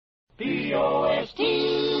P-O-S-T.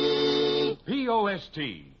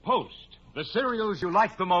 P-O-S-T. Post. The cereals you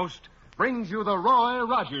like the most brings you the Roy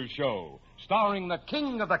Rogers Show, starring the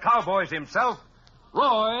king of the cowboys himself,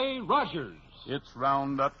 Roy Rogers. It's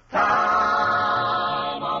roundup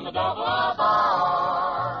Time on the double R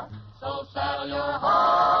bar. So saddle your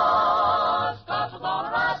horse, 'cause we're gonna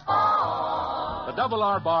ride far. The Double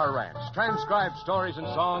R Bar Ranch transcribed stories and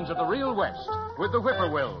songs of the real West with the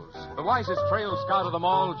Whippoorwills, the wisest trail scout of them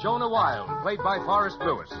all, Jonah Wild, played by Forrest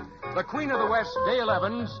Lewis, the Queen of the West, Dale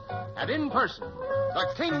Evans, and in person, the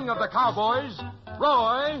king of the cowboys,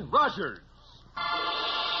 Roy Rogers.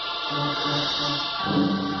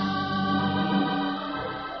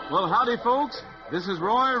 Well, howdy, folks. This is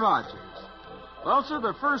Roy Rogers. Well, sir,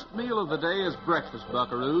 the first meal of the day is breakfast,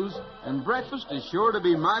 buckaroos. And breakfast is sure to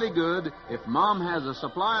be mighty good if Mom has a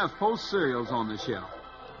supply of Post cereals on the shelf.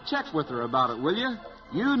 Check with her about it, will you?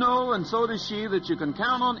 You know, and so does she, that you can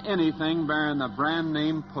count on anything bearing the brand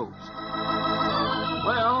name Post.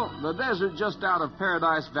 Well, the desert just out of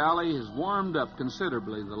Paradise Valley has warmed up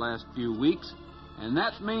considerably the last few weeks, and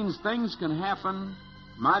that means things can happen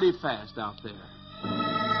mighty fast out there.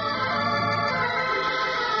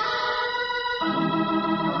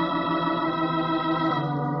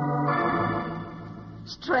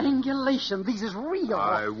 Strangulation. These is real.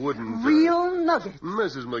 I wouldn't. Real nuggets.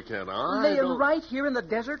 Mrs. McKenna, Laying right here in the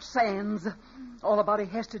desert sands. All a body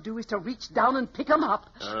has to do is to reach down and pick 'em up.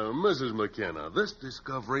 Mrs. McKenna, this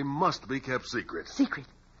discovery must be kept secret. Secret?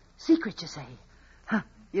 Secret, you say? Huh.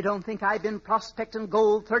 You don't think I've been prospecting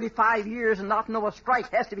gold 35 years and not know a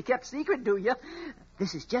strike has to be kept secret, do you?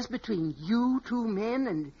 This is just between you two men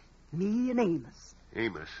and me and Amos.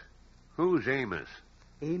 Amos? Who's Amos?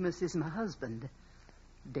 Amos is my husband.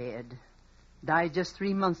 Dead. Died just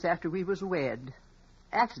 3 months after we was wed.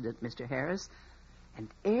 Accident, Mr. Harris. And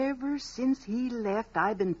ever since he left,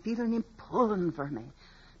 I've been feeling him pulling for me,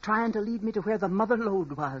 trying to lead me to where the mother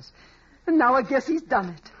lode was. And now I guess he's done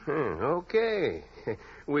it. Okay.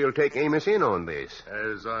 We'll take Amos in on this.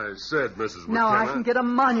 As I said, Mrs. McKenna... Now I can get a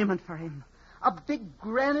monument for him. A big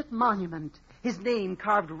granite monument. His name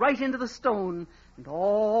carved right into the stone. And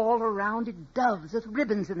all around it, doves with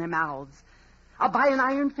ribbons in their mouths. I'll buy an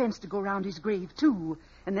iron fence to go around his grave, too.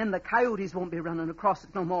 And then the coyotes won't be running across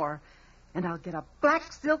it no more. And I'll get a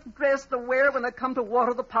black silk dress to wear when I come to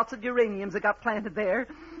water the pots of geraniums I got planted there.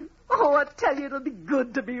 Oh, I tell you, it'll be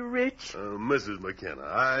good to be rich. Mrs. McKenna,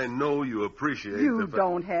 I know you appreciate You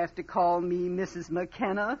don't have to call me Mrs.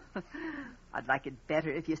 McKenna. I'd like it better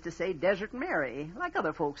if you used to say Desert Mary, like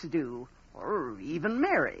other folks do. Or even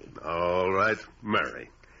Mary. All right, Mary.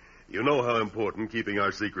 You know how important keeping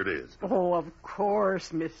our secret is. Oh, of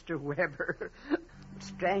course, Mr. Weber.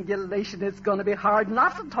 Strangulation, it's going to be hard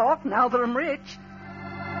not to talk now that I'm rich.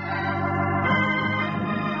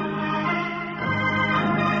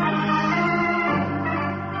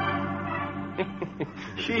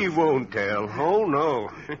 She won't tell. Oh, no.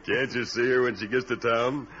 Can't you see her when she gets to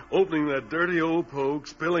town? Opening that dirty old poke,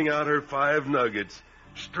 spilling out her 5 nuggets.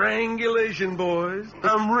 Strangulation, boys.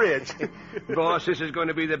 I'm rich. Boss, this is going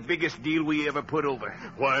to be the biggest deal we ever put over.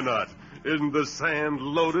 Why not? Isn't the sand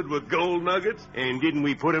loaded with gold nuggets? And didn't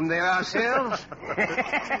we put them there ourselves?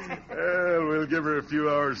 Well, we'll give her a few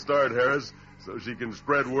hours start, Harris, so she can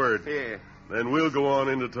spread word. Yeah. Then we'll go on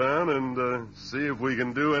into town and see if we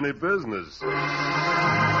can do any business.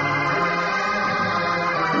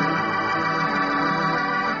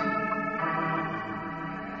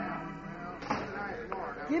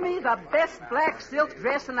 Give me the best black silk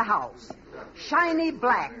dress in the house. Shiny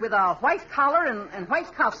black with a white collar and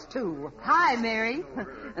white cuffs, too. Hi, Mary.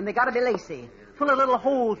 And they got to be lacy, full of little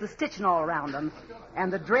holes with stitching all around them.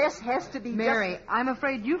 And the dress has to be Mary, I'm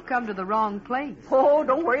afraid you've come to the wrong place. Oh,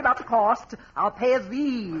 don't worry about the cost. I'll pay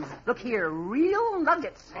these. Look here, real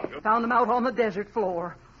nuggets. Found them out on the desert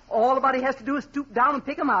floor. All a body has to do is stoop down and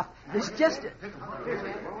pick them up. It's just...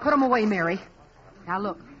 Put them away, Mary. Now,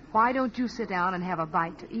 look, why don't you sit down and have a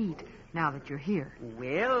bite to eat now that you're here?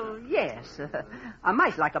 Well, yes. I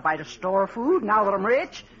might like a bite of store food now that I'm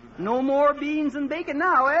rich. No more beans and bacon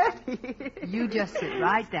now, eh? You just sit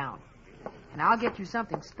right down, and I'll get you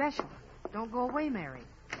something special. Don't go away, Mary.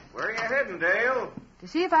 Where are you heading, Dale? To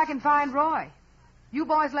see if I can find Roy. You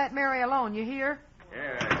boys let Mary alone, you hear?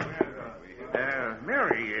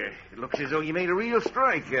 Mary, it looks as though you made a real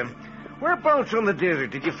strike. Whereabouts on the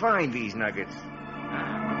desert did you find these nuggets?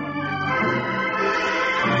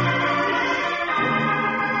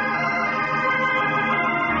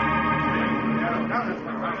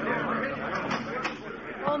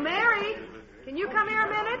 Oh, Mary, can you come here a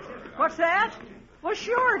minute? What's that? Well,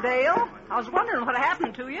 sure, Dale. I was wondering what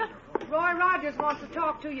happened to you. Roy Rogers wants to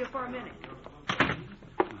talk to you for a minute.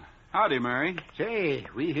 Howdy, Mary. Say,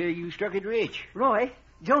 we hear you struck it rich. Roy,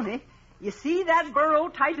 Joni, you see that burro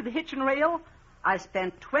tied to the hitching rail? I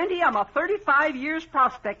spent 20 of my 35 years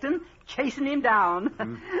prospecting, chasing him down.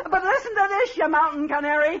 But listen to this, you mountain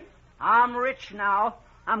canary. I'm rich now.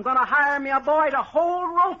 I'm going to hire me a boy to hold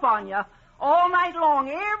rope on you all night long,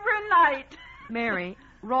 every night. Mary,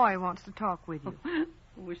 Roy wants to talk with you.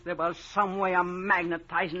 Wish there was some way of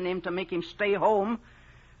magnetizing him to make him stay home.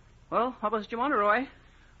 Well, what was it you wanted, Roy?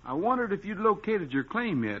 I wondered if you'd located your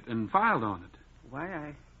claim yet and filed on it.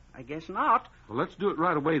 Why, I guess not. Well, let's do it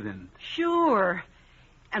right away then. Sure.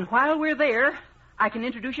 And while we're there, I can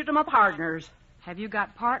introduce you to my partners. Have you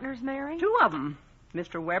got partners, Mary? 2 of them.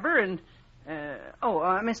 Mr. Weber and,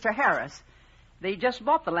 Mr. Harris. They just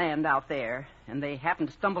bought the land out there, and they happened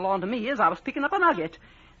to stumble onto me as I was picking up a nugget.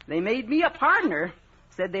 They made me a partner.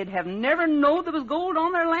 Said they'd have never known there was gold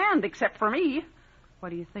on their land except for me. What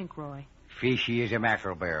do you think, Roy? Fishy as a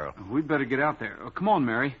mackerel barrel. We'd better get out there. Come on,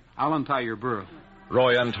 Mary. I'll untie your burro.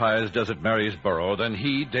 Roy unties Desert Mary's burro, then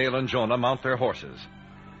he, Dale, and Jonah mount their horses.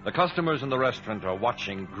 The customers in the restaurant are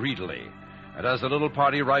watching greedily. And as the little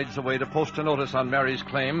party rides away to post a notice on Mary's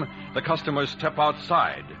claim, the customers step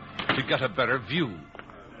outside to get a better view.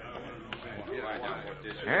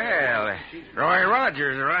 Well, Roy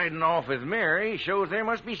Rogers riding off with Mary shows there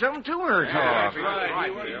must be something to her talk.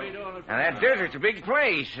 Now, that desert's a big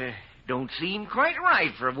place. Don't seem quite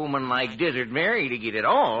right for a woman like Desert Mary to get it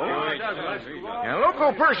all. Now, a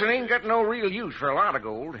local person ain't got no real use for a lot of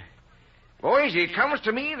gold. Boys, it comes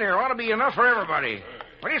to me there ought to be enough for everybody.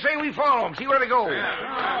 What do you say we follow them, see where they go?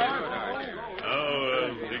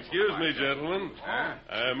 Excuse me, gentlemen.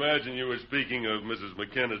 I imagine you were speaking of Mrs.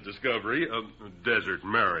 McKenna's discovery of Desert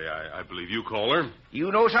Mary, I believe you call her.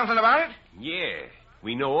 You know something about it? Yeah,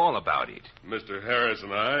 we know all about it. Mr. Harris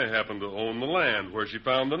and I happen to own the land where she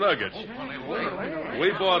found the nuggets.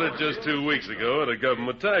 We bought it just 2 weeks ago at a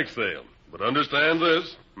government tax sale. But understand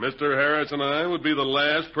this, Mr. Harris and I would be the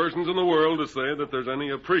last persons in the world to say that there's any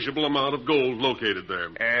appreciable amount of gold located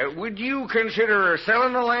there. Would you consider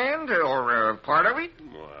selling the land or part of it?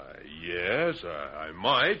 Why, yes, I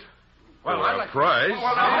might. Well, for a price.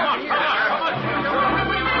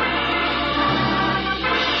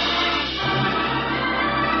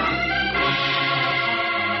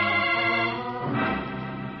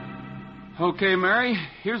 Okay, Mary,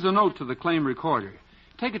 here's a note to the claim recorder.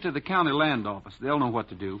 Take it to the county land office. They'll know what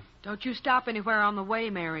to do. Don't you stop anywhere on the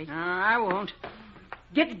way, Mary. I won't.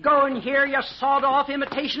 Get going here, you sawed-off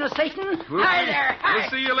imitation of Satan. Hi there. Hi. We'll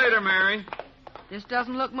see you later, Mary. This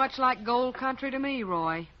doesn't look much like gold country to me,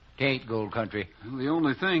 Roy. Tain't gold country. Well, the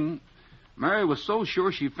only thing, Mary was so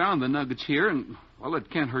sure she found the nuggets here, and, well,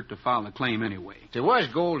 it can't hurt to file a claim anyway. If there was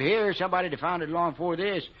gold here, somebody'd have found it long before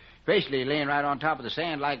this. Especially laying right on top of the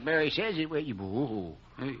sand like Mary says it. Well,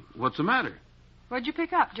 Hey, what's the matter? What'd you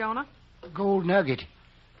pick up, Jonah? Gold nugget.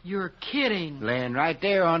 You're kidding. Laying right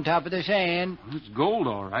there on top of the sand. Well, it's gold,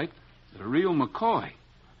 all right. It's a real McCoy.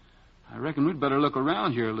 I reckon we'd better look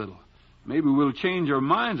around here a little. Maybe we'll change our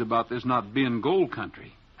minds about this not being gold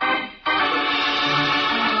country.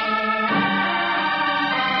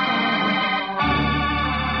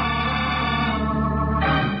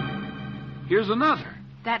 Here's another.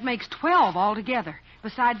 That makes 12 altogether,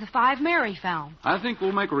 besides the 5 Mary found. I think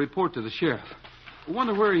we'll make a report to the sheriff. I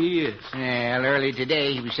wonder where he is. Well, early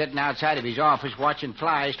today, he was sitting outside of his office watching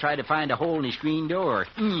flies try to find a hole in his screen door.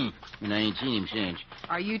 And I ain't seen him since.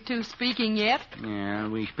 Are you two speaking yet? Yeah,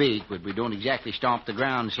 we speak, but we don't exactly stomp the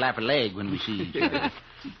ground and slap a leg when we see each other.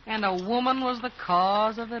 And a woman was the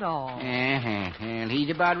cause of it all. And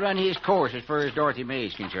he's about run his course as far as Dorothy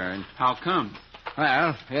May's concerned. How come?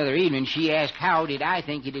 Well, the other evening she asked how did I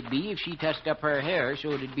think it'd be if she touched up her hair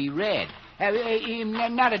so it'd be red.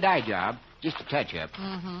 Not a dye job, just a touch-up.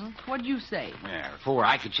 Mm-hmm. What'd you say? Well, before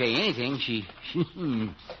I could say anything, she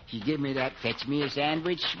gave me that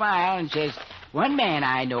fetch-me-a-sandwich smile and says, one man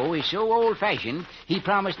I know is so old-fashioned, he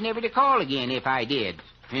promised never to call again if I did.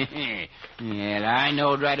 Well, I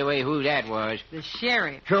knowed right away who that was. The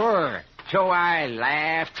sheriff. Sure. So I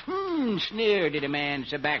laughed, sneered at a man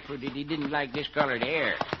so backward that he didn't like discolored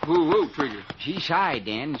hair. Whoa, Trigger. She sighed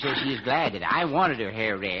then and said she was glad that I wanted her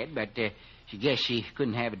hair red, but she guessed she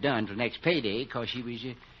couldn't have it done till next payday because she was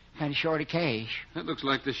kind of short of cash. That looks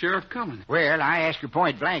like the sheriff coming. Well, I asked her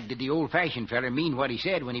point blank, did the old-fashioned feller mean what he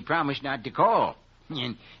said when he promised not to call?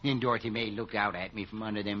 And then Dorothy May looked out at me from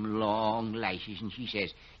under them long lashes, and she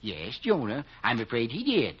says, yes, Jonah, I'm afraid he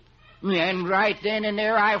did. And right then and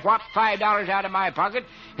there, I whopped $5 out of my pocket,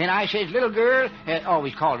 and I says, little girl,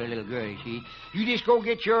 always called her little girl, you see, you just go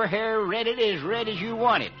get your hair redded as red as you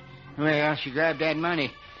want it. Well, she grabbed that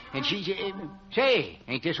money. And she said, say,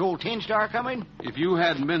 ain't this old Tin Star coming? If you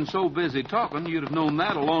hadn't been so busy talking, you'd have known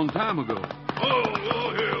that a long time ago.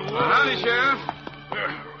 Here. Howdy, Sheriff.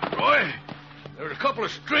 Roy, there's a couple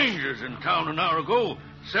of strangers in town an hour ago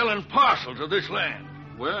selling parcels of this land.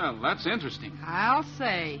 Well, that's interesting. I'll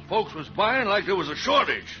say. Folks was buying like there was a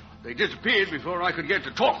shortage. They disappeared before I could get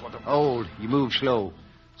to talk with them. Old, you move slow.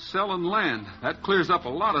 Selling land. That clears up a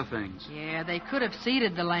lot of things. Yeah, they could have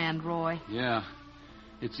ceded the land, Roy. Yeah.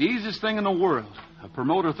 It's the easiest thing in the world. A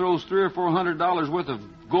promoter throws $300 or $400 worth of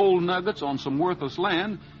gold nuggets on some worthless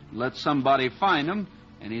land, lets somebody find them,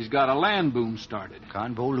 and he's got a land boom started.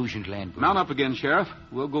 Convolution's land boom. Mount up again, Sheriff.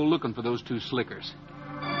 We'll go looking for those two slickers.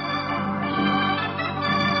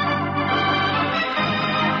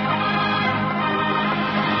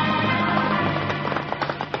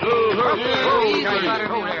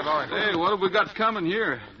 Hey, what have we got coming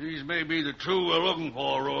here? These may be the two we're looking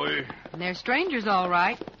for, Roy. And they're strangers, all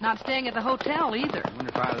right. Not staying at the hotel either. I wonder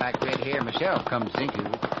if I like red hair myself, come to think of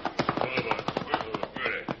it.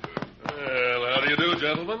 Well, how do you do,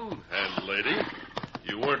 gentlemen and lady?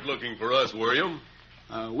 You weren't looking for us, were you?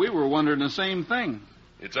 We were wondering the same thing.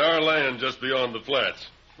 It's our land just beyond the flats.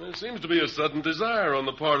 There seems to be a sudden desire on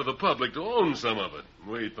the part of the public to own some of it.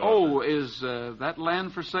 We thought... Oh, is that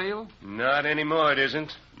land for sale? Not anymore, it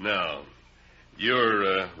isn't. No.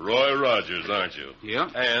 You're Roy Rogers, aren't you? Yeah.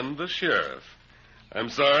 And the sheriff. I'm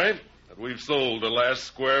sorry, but we've sold the last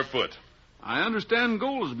square foot. I understand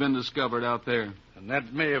gold has been discovered out there. And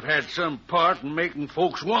that may have had some part in making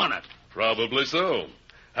folks want it. Probably so.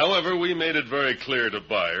 However, we made it very clear to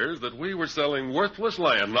buyers that we were selling worthless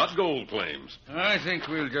land, not gold claims. I think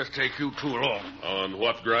we'll just take you two along. On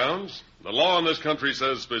what grounds? The law in this country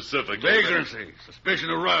says specifically... Vagrancy, suspicion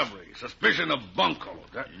of robbery, suspicion of bunco.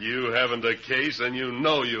 You haven't a case, and you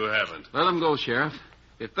know you haven't. Let them go, Sheriff.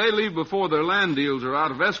 If they leave before their land deals are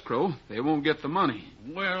out of escrow, they won't get the money.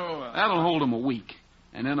 Well... That'll hold them a week.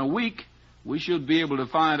 And in a week, we should be able to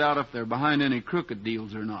find out if they're behind any crooked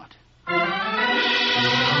deals or not.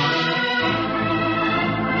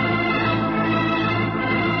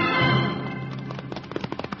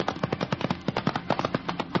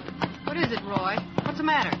 What is it, Roy? What's the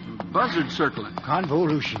matter? Buzzard circling.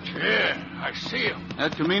 Convolution. Yeah, I see him.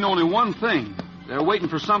 That can mean only one thing. They're waiting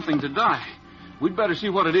for something to die. We'd better see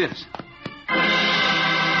what it is.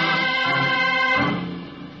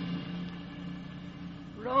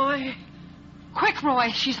 Roy. Quick, Roy.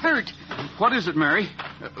 She's hurt. What is it, Mary?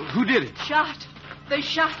 Who did it? Shot. They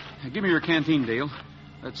shot. Give me your canteen, Dale.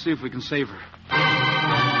 Let's see if we can save her.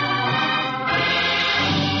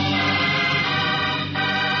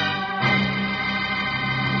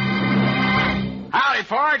 Howdy,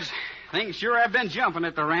 Fords. Things sure have been jumping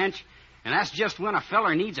at the ranch, and that's just when a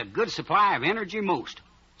feller needs a good supply of energy most.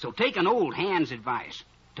 So take an old hand's advice.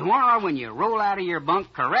 Tomorrow, when you roll out of your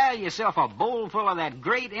bunk, corral yourself a bowl full of that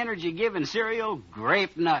great energy-giving cereal,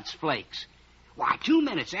 Grape Nuts Flakes. Why, 2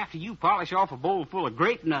 minutes after you polish off a bowl full of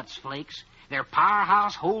Grape Nuts Flakes, their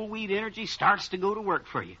powerhouse whole wheat energy starts to go to work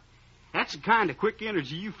for you. That's the kind of quick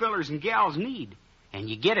energy you fellers and gals need. And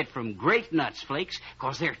you get it from Grape Nuts Flakes,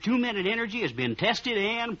 'cause their 2-minute energy has been tested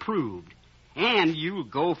and proved. And you'll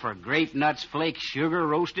go for Grape Nuts Flakes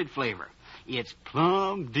sugar-roasted flavor. It's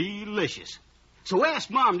plumb delicious. So ask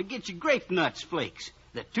Mom to get you Grape Nuts Flakes,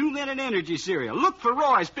 the 2-minute energy cereal. Look for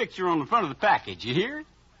Roy's picture on the front of the package, you hear?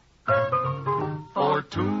 For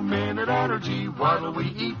 2-minute energy, what'll we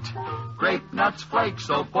eat? Grape Nuts Flakes,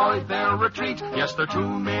 avoid their retreat. Yes, their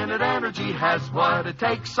 2-minute energy has what it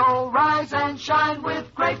takes. So rise and shine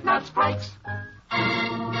with Grape Nuts Flakes.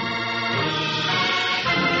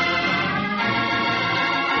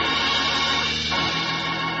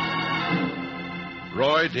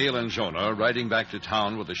 Roy, Dale, and Jonah, riding back to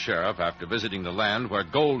town with the sheriff after visiting the land where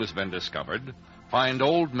gold has been discovered, find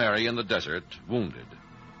old Mary in the desert, wounded.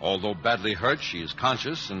 Although badly hurt, she is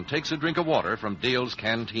conscious and takes a drink of water from Dale's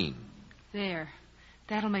canteen. There.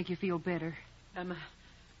 That'll make you feel better. Am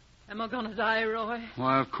I going to die, Roy?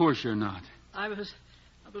 Why, of course you're not. I was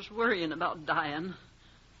worrying about dying.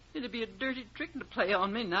 It'd be a dirty trick to play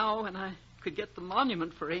on me now when I could get the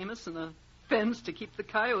monument for Amos and a fence to keep the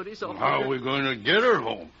coyotes off. How are we going to get her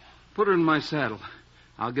home? Put her in my saddle.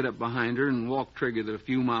 I'll get up behind her and walk Trigger the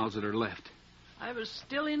few miles that are left. I was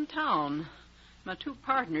still in town. My 2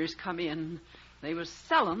 partners come in. They was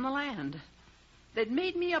selling the land. They'd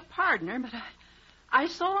made me a partner, but I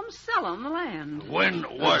saw 'em selling the land. When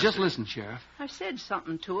was Just it? listen, Sheriff. I said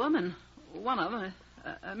something to 'em, and one of 'em,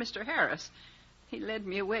 Mr. Harris, he led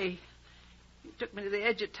me away. He took me to the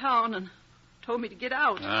edge of town and told me to get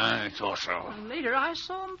out. I thought so. And later I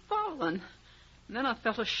saw 'em following. And then I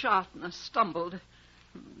felt a shot and I stumbled.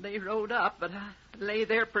 They rode up, but I lay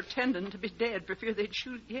there pretending to be dead for fear they'd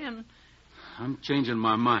shoot again. I'm changing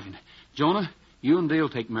my mind. Jonah, you and Dale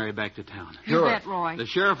take Mary back to town. You bet, Roy. The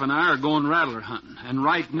sheriff and I are going rattler hunting, and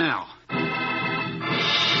right now.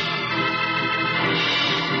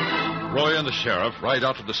 Roy and the sheriff ride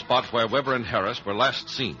out to the spot where Weber and Harris were last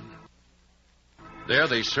seen. There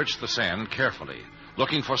they search the sand carefully,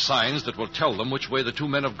 looking for signs that will tell them which way the two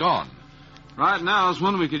men have gone. Right now is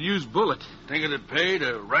when we could use Bullet. Think it'd pay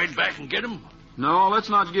to ride back and get him? No, let's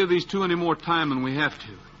not give these two any more time than we have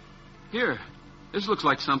to. Here, this looks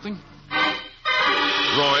like something.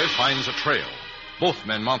 Roy finds a trail. Both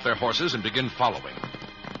men mount their horses and begin following.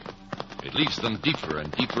 It leads them deeper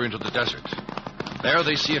and deeper into the desert. There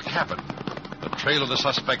they see a cabin. The trail of the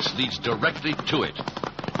suspects leads directly to it.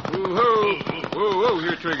 Whoa, whoa, whoa,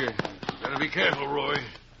 here, Trigger. Gotta be careful, Roy.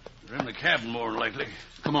 They're in the cabin, more than likely.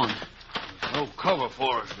 Come on. No cover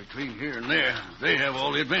for us between here and there. They have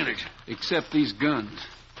all the advantage. Except these guns.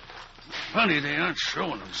 Funny they aren't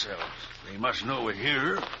showing themselves. They must know we're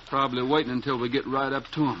here. Probably waiting until we get right up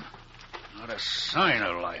to them. Not a sign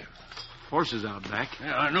of life. Horses out back.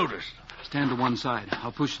 Yeah, I noticed. Stand to one side.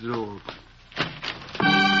 I'll push the door open.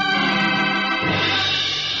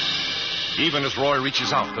 Even as Roy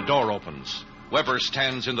reaches out, the door opens. Weber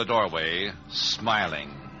stands in the doorway, smiling.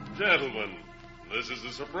 Gentlemen, this is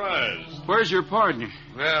a surprise. Where's your partner?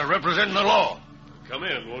 We're representing the law. Come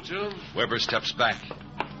in, won't you? Weber steps back.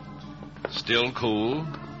 Still cool,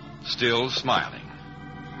 still smiling.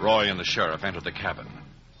 Roy and the sheriff enter the cabin.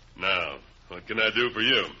 Now, what can I do for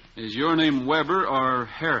you? Is your name Weber or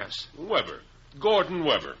Harris? Weber. Gordon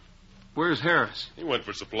Weber. Where's Harris? He went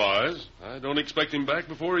for supplies. I don't expect him back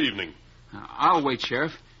before evening. Now, I'll wait,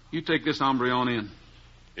 Sheriff. You take this hombre on in.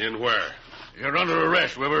 In where? You're under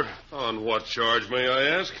arrest, Weber. On what charge, may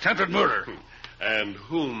I ask? Attempted murder. And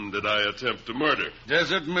whom did I attempt to murder?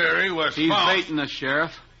 Desert Mary was He's found. baiting us,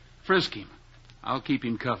 Sheriff. Frisk him. I'll keep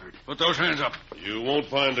him covered. Put those hands up. You won't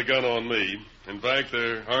find a gun on me. In fact,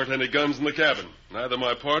 there aren't any guns in the cabin. Neither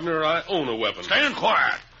my partner or I own a weapon. Stand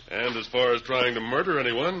quiet. And as far as trying to murder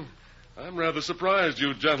anyone, I'm rather surprised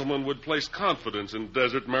you gentlemen would place confidence in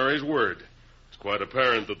Desert Mary's word. It's quite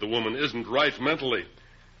apparent that the woman isn't right mentally.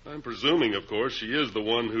 I'm presuming, of course, she is the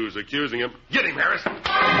one who's accusing him. Get him, Harris!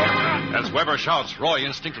 As Weber shouts, Roy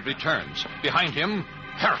instinctively turns. Behind him,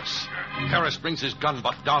 Harris. Harris brings his gun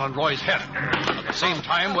butt down on Roy's head. At the same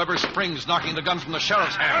time, Weber springs, knocking the gun from the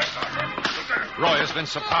sheriff's hands. Roy has been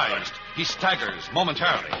surprised. He staggers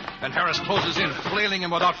momentarily, and Harris closes in, flailing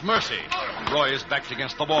him without mercy. Roy is backed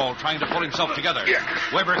against the wall, trying to pull himself together.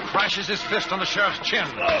 Weber crashes his fist on the sheriff's chin.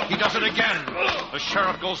 He does it again. The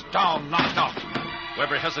sheriff goes down, knocked out.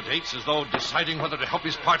 Weber hesitates as though deciding whether to help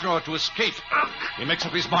his partner or to escape. He makes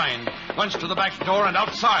up his mind, runs to the back door and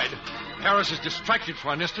outside. Harris is distracted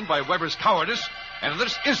for an instant by Weber's cowardice, and at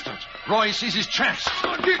this instant, Roy sees his chance.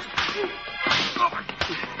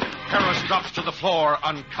 Harris drops to the floor,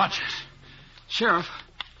 unconscious. Sheriff,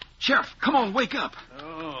 come on, wake up.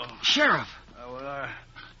 Oh. Sheriff.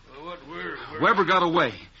 Where? Weber got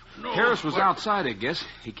away. No, Harris was outside, I guess.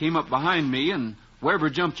 He came up behind me, and Weber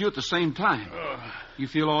jumped you at the same time. You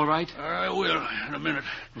feel all right? I will in a minute.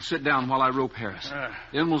 Well, sit down while I rope Harris.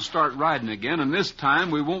 Then we'll start riding again, and this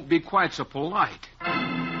time we won't be quite so polite.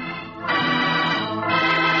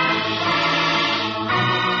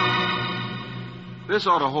 This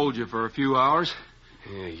ought to hold you for a few hours.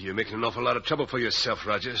 Yeah, you're making an awful lot of trouble for yourself,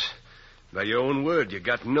 Rogers. By your own word, you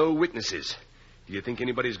got no witnesses. Do you think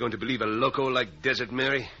anybody's going to believe a loco like Desert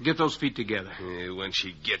Mary? Get those feet together. When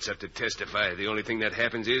she gets up to testify, the only thing that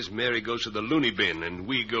happens is Mary goes to the loony bin and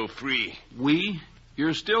we go free. We?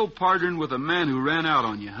 You're still partnering with a man who ran out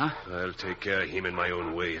on you, huh? I'll take care of him in my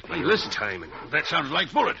own way at my own listen. time. That sounds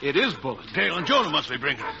like Bullet. It is Bullet. Dale and Jonah must be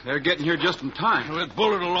bringing it. They're getting here just in time. With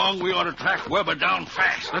Bullet along, we ought to track Weber down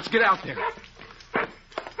fast. Let's get out there.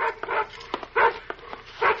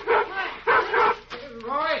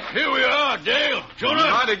 Here we are, Dale. Jonah.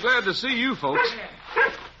 I'm mighty glad to see you folks.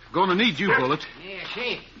 Gonna need you, Bullet. Yeah,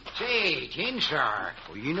 say, Chin, sir.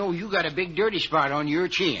 Well, you know you got a big dirty spot on your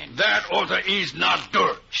chin. That or the is not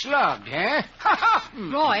dirt. Slugged, huh?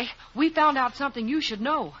 Roy, we found out something you should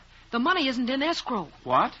know. The money isn't in escrow.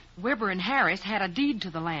 What? Weber and Harris had a deed to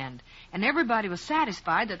the land, and everybody was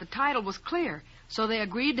satisfied that the title was clear, so they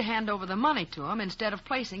agreed to hand over the money to him instead of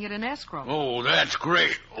placing it in escrow. Oh, that's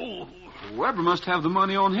great. Oh. Weber must have the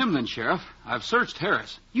money on him then, Sheriff. I've searched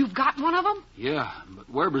Harris. You've got one of them? Yeah, but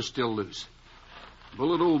Weber's still loose.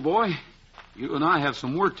 Bullet, old boy, you and I have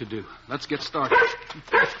some work to do. Let's get started.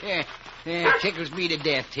 Tickles me to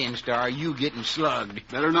death, Tin Star, you getting slugged.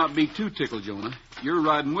 Better not be too tickled, Jonah. You're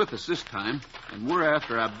riding with us this time, and we're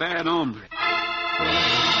after a bad hombre.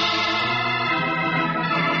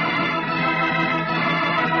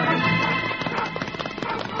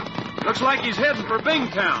 Looks like he's heading for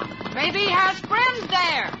Bingtown. Maybe he has friends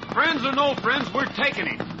there. Friends or no friends, we're taking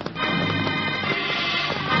him.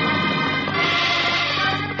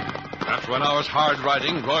 After an hour's hard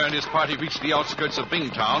riding, Roy and his party reach the outskirts of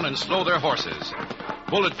Bingtown and slow their horses.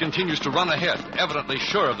 Bullet continues to run ahead, evidently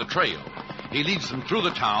sure of the trail. He leads them through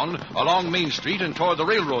the town, along Main Street, and toward the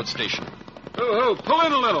railroad station. Oh, pull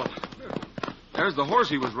in a little. There's the horse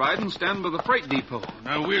he was riding, standing by the freight depot.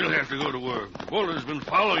 Now we'll have to go to work. Buller's been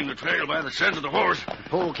following the trail by the scent of the horse. The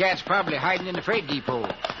polecat's probably hiding in the freight depot.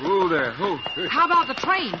 Oh, there. Oh. How about the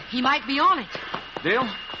train? He might be on it. Dale,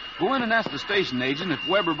 go in and ask the station agent if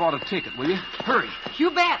Weber bought a ticket, will you? Hurry.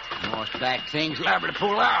 You bet. Horseback thing's liable to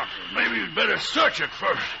pull out. Maybe you'd better search it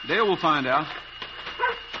first. Dale will find out.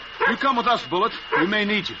 You come with us, Bullet. We may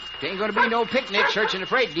need you. Ain't gonna be no picnic searching the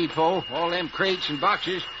freight depot. All them crates and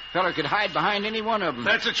boxes. Feller could hide behind any one of them.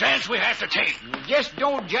 That's a chance we have to take. Just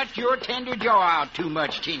don't jut your tender jaw out too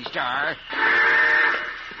much, Tin Star.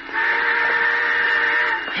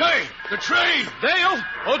 Hey, the train! Dale!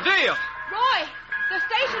 Oh, Dale! Roy, the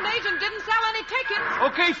station agent didn't sell any tickets.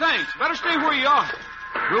 Okay, thanks. Better stay where you are.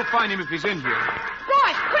 We'll find him if he's in here.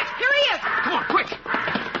 Roy, quick, here he is. Come on, quick.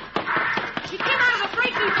 He came out of the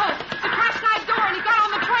freight depot, the crash side door, and he got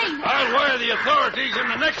on the train. I'll wire the authorities in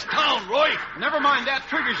the next town, Roy. Never mind that.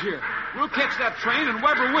 Trigger's here. We'll catch that train and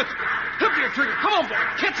Weber with it. Help your Trigger. Come on, boy.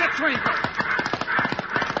 Catch that train.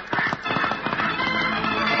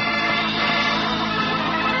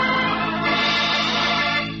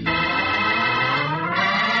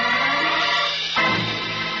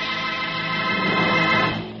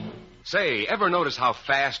 Say, ever notice how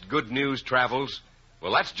fast good news travels?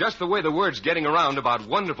 Well, that's just the way the word's getting around about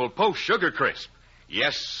wonderful Post Sugar Crisp.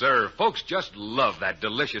 Yes, sir. Folks just love that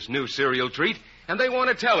delicious new cereal treat, and they want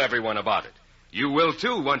to tell everyone about it. You will,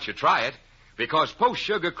 too, once you try it, because Post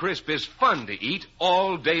Sugar Crisp is fun to eat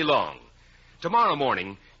all day long. Tomorrow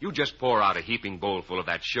morning, you just pour out a heaping bowl full of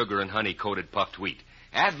that sugar and honey-coated puffed wheat.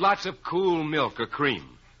 Add lots of cool milk or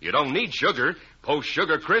cream. You don't need sugar. Post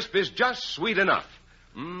Sugar Crisp is just sweet enough.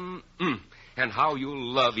 And how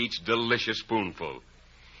you'll love each delicious spoonful.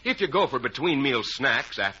 If you go for between-meal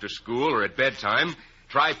snacks after school or at bedtime,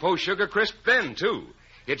 try Post Sugar Crisp then, too.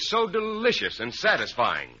 It's so delicious and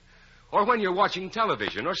satisfying. Or when you're watching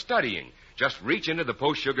television or studying, just reach into the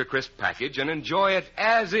Post Sugar Crisp package and enjoy it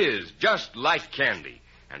as is, just like candy.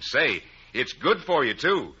 And say, it's good for you,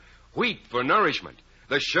 too. Wheat for nourishment,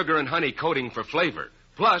 the sugar and honey coating for flavor,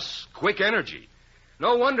 plus quick energy.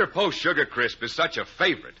 No wonder Post Sugar Crisp is such a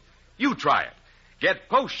favorite. You try it. Get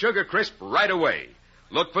Post Sugar Crisp right away.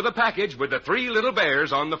 Look for the package with the 3 little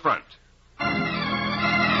bears on the front.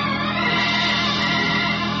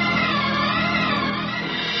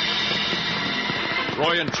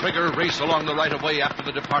 Roy and Trigger race along the right-of-way after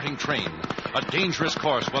the departing train. A dangerous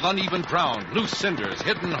course with uneven ground, loose cinders,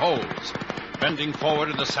 hidden holes. Bending forward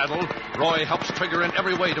in the saddle, Roy helps Trigger in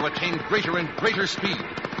every way to attain greater and greater speed.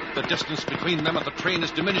 The distance between them and the train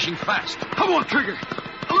is diminishing fast. Come on, Trigger.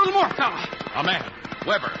 A little more, fella. A man,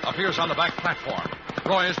 Weber, appears on the back platform.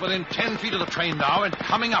 Roy is within 10 feet of the train now and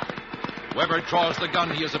coming up. Weber draws the gun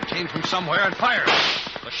he has obtained from somewhere and fires.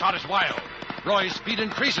 The shot is wild. Roy's speed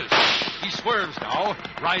increases. He swerves now,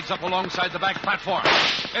 rides up alongside the back platform,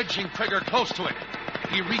 edging Trigger close to it.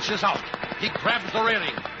 He reaches out. He grabs the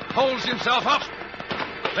railing, holds himself up,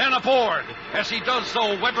 then aboard. As he does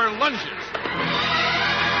so, Weber lunges.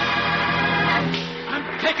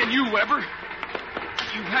 I'm taking you, Weber.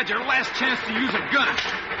 You've had your last chance to use a gun.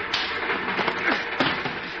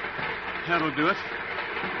 That'll do it.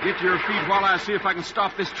 Get to your feet while I see if I can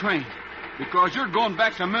stop this train. Because you're going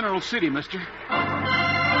back to Mineral City, mister.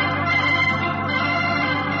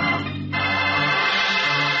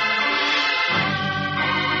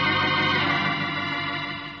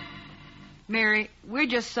 Mary, we're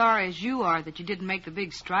just sorry as you are that you didn't make the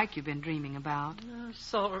big strike you've been dreaming about. Oh,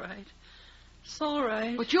 it's all right. It's all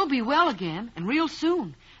right. But you'll be well again, and real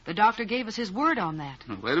soon. The doctor gave us his word on that.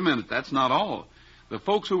 Wait a minute. That's not all. The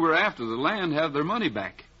folks who were after the land have their money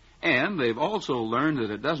back. And they've also learned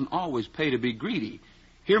that it doesn't always pay to be greedy.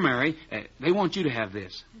 Here, Mary, they want you to have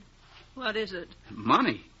this. What is it?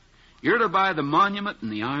 Money. You're to buy the monument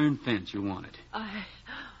and the iron fence you wanted.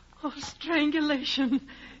 Oh, strangulation.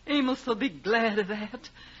 Amos will be glad of that.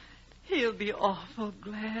 He'll be awful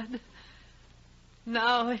glad.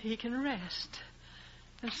 Now he can rest.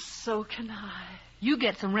 So can I. You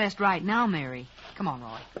get some rest right now, Mary. Come on,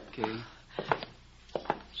 Roy. Okay.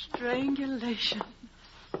 Strangulation.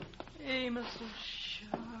 Amos so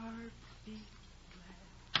sharp.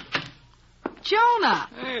 Jonah!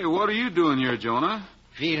 Hey, what are you doing here, Jonah?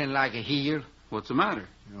 Feeling like a heel? What's the matter?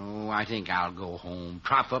 Oh, I think I'll go home,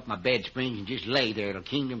 prop up my bed springs, and just lay there till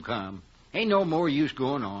kingdom come. Ain't no more use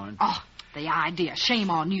going on. Oh, the idea. Shame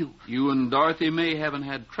on you. You and Dorothy May haven't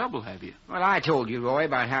had trouble, have you? Well, I told you, Roy,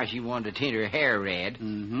 about how she wanted to tint her hair red.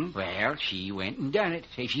 Mm-hmm. Well, she went and done it.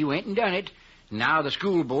 Say she went and done it. Now the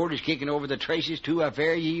school board is kicking over the traces to a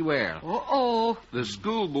fare ye well. Uh-oh. The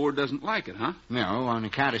school board doesn't like it, huh? No, on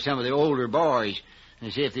account of some of the older boys.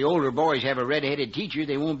 They say if the older boys have a red-headed teacher,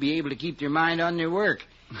 they won't be able to keep their mind on their work.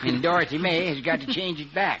 And Dorothy May has got to change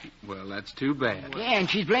it back. Well, that's too bad. Yeah, and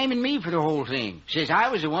she's blaming me for the whole thing. Says I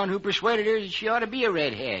was the one who persuaded her that she ought to be a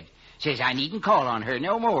redhead. Says I needn't call on her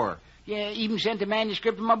no more. Yeah, even sent the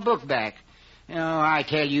manuscript of my book back. Oh, I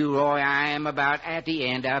tell you, Roy, I am about at the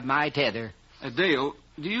end of my tether. Dale,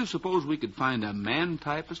 do you suppose we could find a man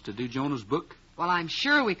typist to do Jonah's book? Well, I'm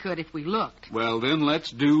sure we could if we looked. Well, then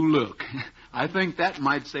let's do look. I think that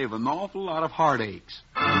might save an awful lot of heartaches.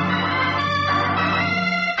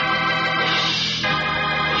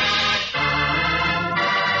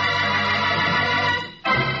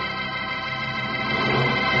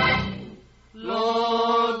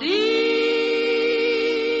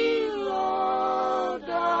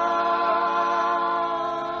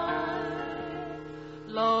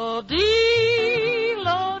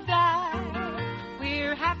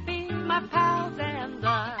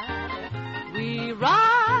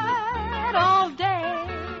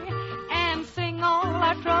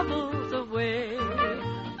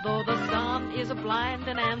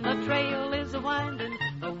 Blinding and the trail is a-winding.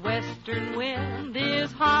 The western wind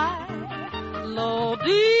is high.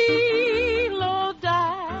 Lo-dee,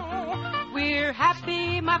 lo-die. We're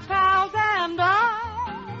happy, my pals and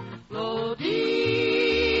I.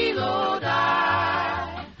 Lo-dee,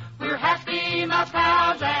 lo-die. We're happy, my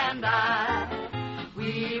pals and I.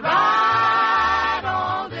 We ride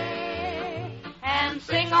all day and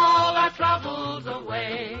sing all our troubles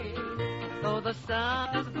away. Though the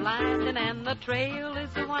sun is blinding and the trail is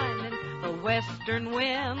a-winding, the western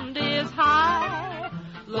wind is high.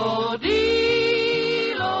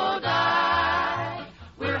 Lo-dee, lo-die.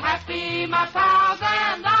 We're happy, my pals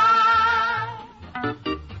and I.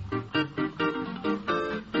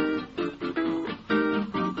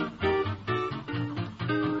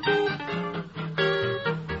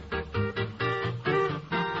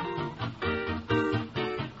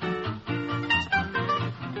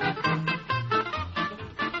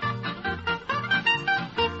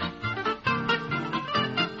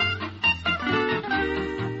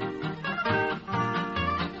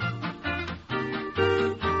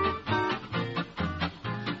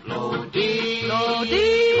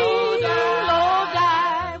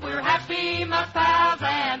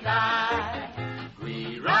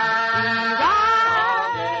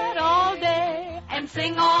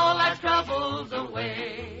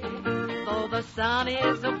 Sun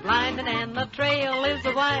is a-blinding and the trail is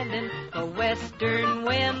a-winding. The western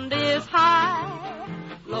wind is high.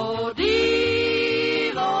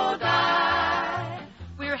 Lo-dee, lo-die.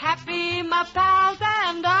 We're happy, my pals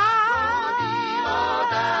and I. Lo-dee,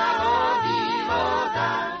 lo-die, lo-dee,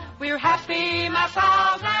 lo-die. We're happy, my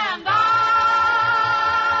pals and I.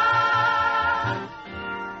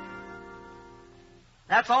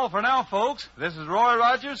 That's all for now, folks. This is Roy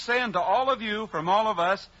Rogers saying to all of you from all of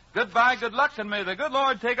us, goodbye, good luck, and may the good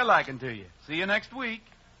Lord take a liking to you. See you next week.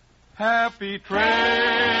 Happy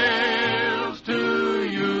trails to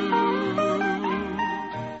you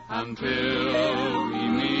until we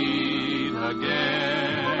meet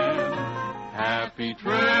again. Happy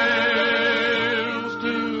trails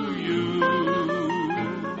to you.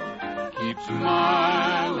 Keep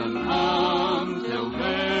smiling until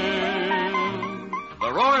then.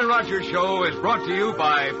 The Roy Rogers Show is brought to you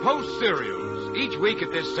by Post Cereals. Each week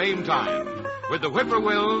at this same time, with the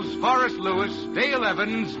Whippoorwills, Forrest Lewis, Dale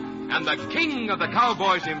Evans, and the king of the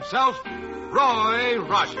cowboys himself, Roy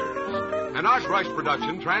Rogers. An Arch Rush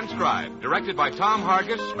production transcribed, directed by Tom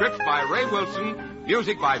Hargis, script by Ray Wilson,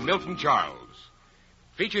 music by Milton Charles.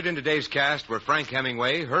 Featured in today's cast were Frank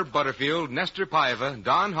Hemingway, Herb Butterfield, Nestor Paiva,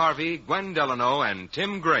 Don Harvey, Gwen Delano, and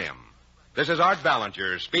Tim Graham. This is Art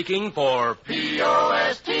Ballinger speaking for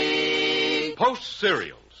P.O.S.T. Post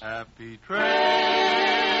Cereals. Happy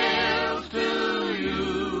trails to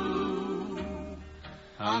you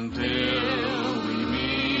until we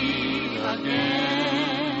meet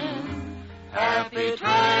again. Happy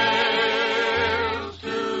trails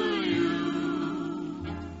to you.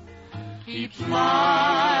 keep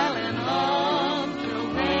smiling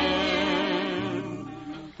until then.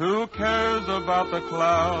 Who cares about the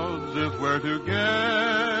clouds if we're together?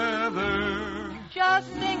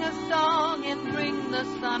 Just sing a song and bring the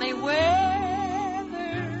sunny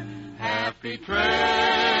weather. Happy trails